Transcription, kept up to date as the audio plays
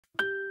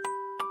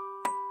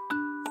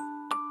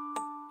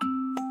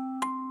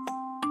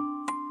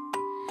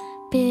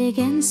Big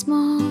and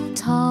small,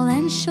 tall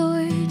and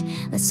short,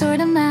 let's sort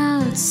them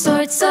out.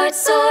 Sort, sort,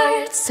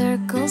 sort.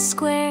 Circles,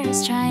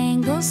 squares,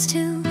 triangles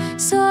too.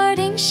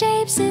 Sorting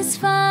shapes is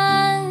fun.